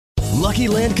Lucky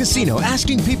Land Casino,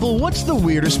 asking people, what's the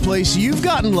weirdest place you've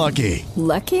gotten lucky?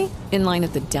 Lucky? In line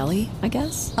at the deli, I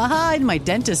guess? Aha, in my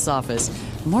dentist's office.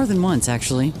 More than once,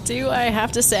 actually. Do I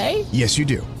have to say? Yes, you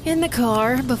do. In the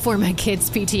car before my kids'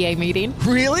 PTA meeting.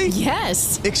 Really?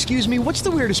 Yes. Excuse me, what's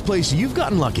the weirdest place you've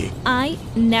gotten lucky? I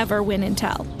never win and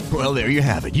tell. Well, there you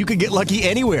have it. You can get lucky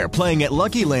anywhere, playing at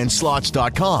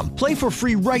LuckyLandSlots.com. Play for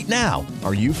free right now.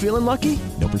 Are you feeling lucky?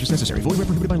 No purchase necessary. Void where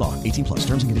prohibited by law. 18 plus.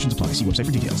 Terms and conditions apply. See website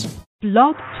for details.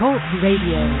 Blog Talk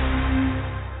Radio.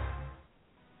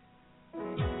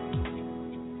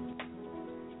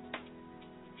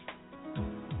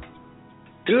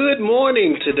 Good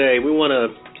morning today. We want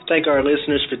to thank our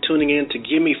listeners for tuning in to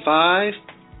Give Me Five.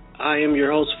 I am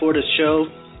your host for the show,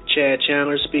 Chad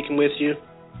Chandler, speaking with you.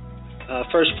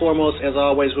 First and foremost, as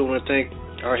always, we want to thank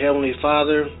our Heavenly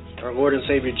Father, our Lord and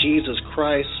Savior Jesus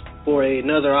Christ, for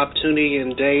another opportunity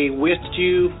and day with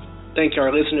you. Thank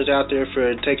our listeners out there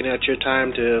for taking out your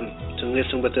time to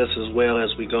listen with us as well as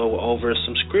we go over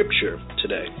some scripture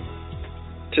today.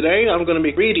 Today I'm going to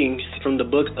be reading from the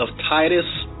book of Titus,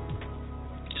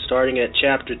 starting at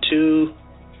chapter 2,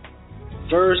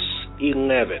 verse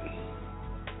 11.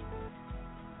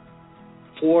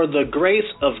 For the grace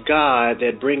of God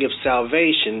that bringeth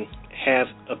salvation hath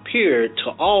appeared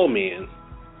to all men,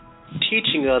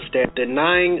 teaching us that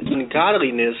denying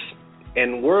ungodliness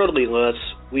and worldly lusts,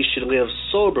 we should live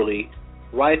soberly,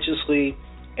 righteously,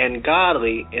 and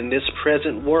godly in this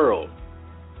present world,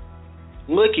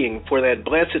 looking for that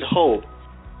blessed hope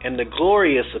and the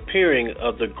glorious appearing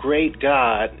of the great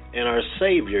God and our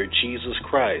Savior, Jesus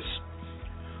Christ,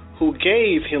 who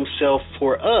gave himself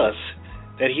for us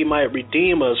that he might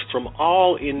redeem us from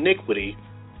all iniquity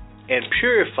and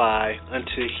purify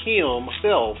unto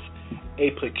himself a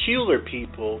peculiar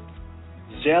people,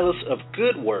 zealous of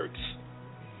good works.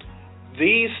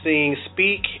 These things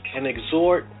speak and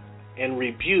exhort and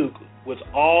rebuke with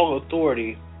all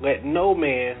authority. Let no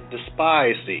man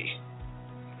despise thee.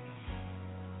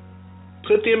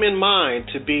 Put them in mind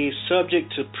to be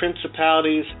subject to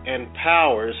principalities and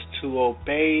powers, to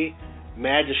obey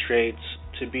magistrates,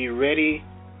 to be ready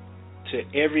to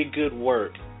every good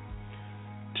work,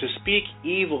 to speak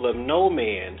evil of no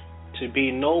man, to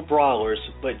be no brawlers,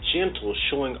 but gentle,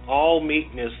 showing all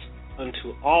meekness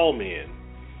unto all men.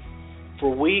 For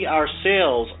we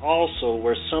ourselves also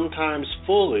were sometimes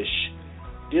foolish,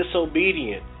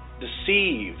 disobedient,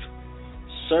 deceived,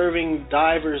 serving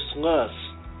divers lusts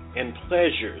and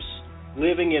pleasures,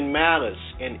 living in malice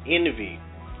and envy,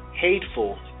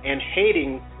 hateful and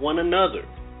hating one another.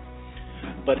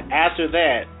 But after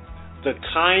that, the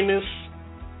kindness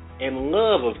and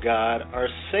love of God our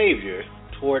Savior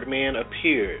toward man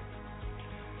appeared,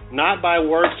 not by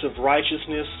works of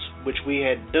righteousness which we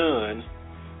had done,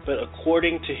 but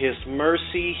according to his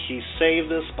mercy he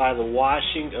saved us by the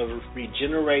washing of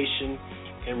regeneration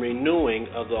and renewing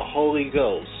of the Holy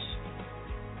Ghost,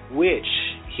 which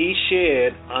he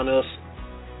shed on us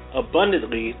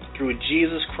abundantly through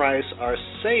Jesus Christ our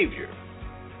Savior,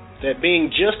 that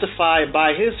being justified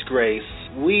by his grace,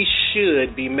 we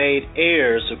should be made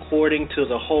heirs according to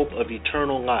the hope of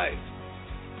eternal life.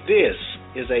 This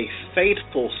is a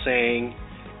faithful saying,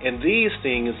 and these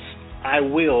things I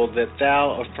will that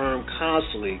thou affirm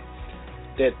constantly,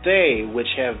 that they which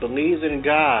have believed in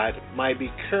God might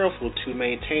be careful to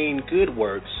maintain good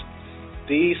works.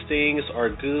 These things are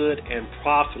good and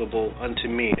profitable unto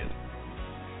men.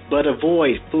 But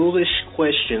avoid foolish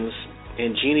questions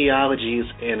and genealogies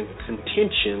and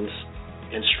contentions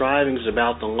and strivings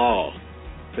about the law,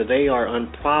 for they are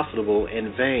unprofitable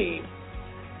and vain.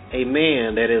 A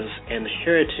man that is an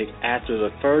heretic after the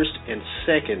first and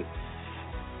second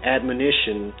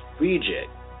admonition reject,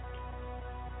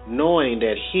 knowing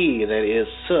that he that is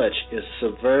such is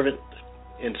subservient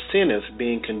and sinneth,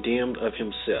 being condemned of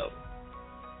himself.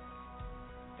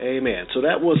 Amen. So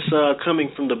that was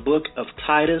coming from the book of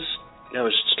Titus. That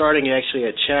was starting actually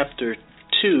at chapter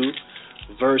 2,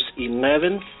 verse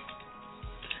 11,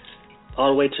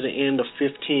 all the way to the end of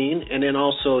 15, and then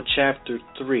also chapter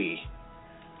 3,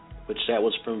 which that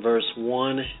was from verse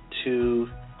 1 to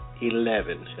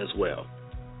 11 as well.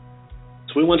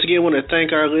 So we once again want to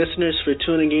thank our listeners for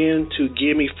tuning in to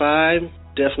Give Me Five.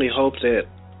 Definitely hope that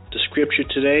the scripture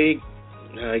today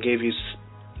gave you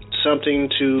something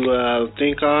to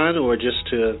think on, or just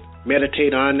to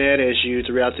meditate on that as you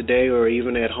throughout the day, or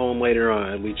even at home later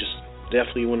on. We just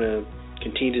definitely want to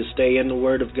continue to stay in the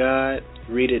Word of God,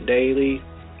 read it daily,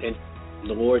 and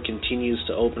the Lord continues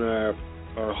to open our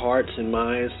hearts and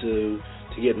minds to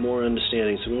get more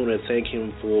understanding. So we want to thank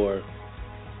him for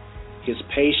his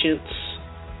patience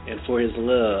and for his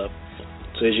love.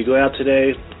 So as you go out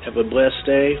today, have a blessed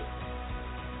day,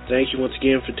 thank you once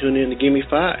again for tuning in to Give Me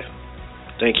 5.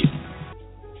 Thank you.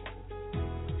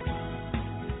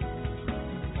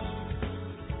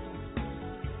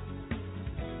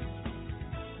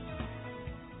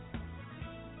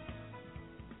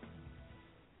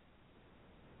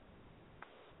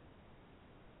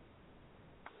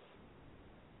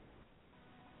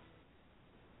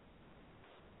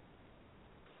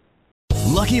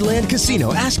 Lucky Land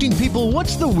Casino, asking people,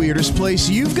 what's the weirdest place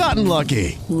you've gotten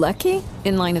lucky? Lucky?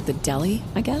 In line at the deli,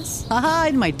 I guess? Aha,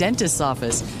 in my dentist's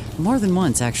office. More than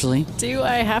once, actually. Do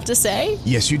I have to say?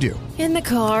 Yes, you do. In the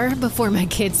car before my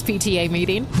kids' PTA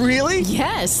meeting. Really?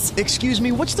 Yes. Excuse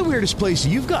me, what's the weirdest place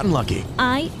you've gotten lucky?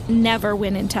 I never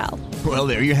win and tell. Well,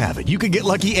 there you have it. You can get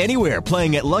lucky anywhere,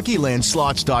 playing at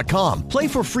LuckyLandSlots.com. Play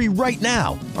for free right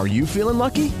now. Are you feeling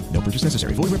lucky? No purchase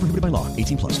necessary. Void where prohibited by law.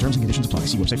 18+. Terms and conditions apply.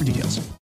 See website for details.